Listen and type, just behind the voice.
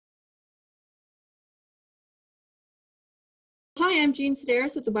Hi, I'm Jean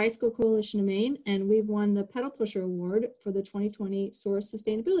Sedaris with the Bicycle Coalition of Maine, and we've won the Pedal Pusher Award for the 2020 Source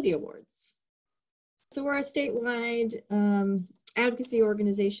Sustainability Awards. So we're a statewide advocacy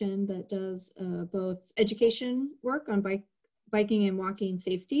organization that does both education work on biking and walking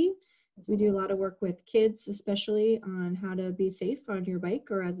safety. So we do a lot of work with kids, especially on how to be safe on your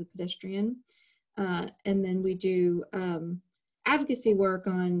bike or as a pedestrian. And then we do advocacy work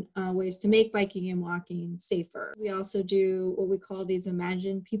on ways to make biking and walking safer. We also do what we call these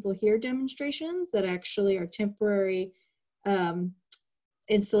Imagine People Here demonstrations that actually are temporary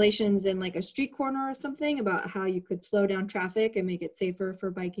installations in like a street corner or something about how you could slow down traffic and make it safer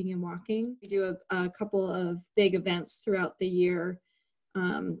for biking and walking. We do a couple of big events throughout the year.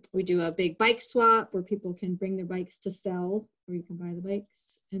 We do a big bike swap where people can bring their bikes to sell, or you can buy the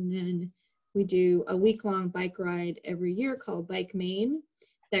bikes. And then we do a week-long bike ride every year called Bike Maine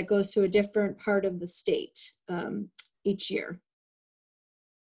that goes to a different part of the state each year.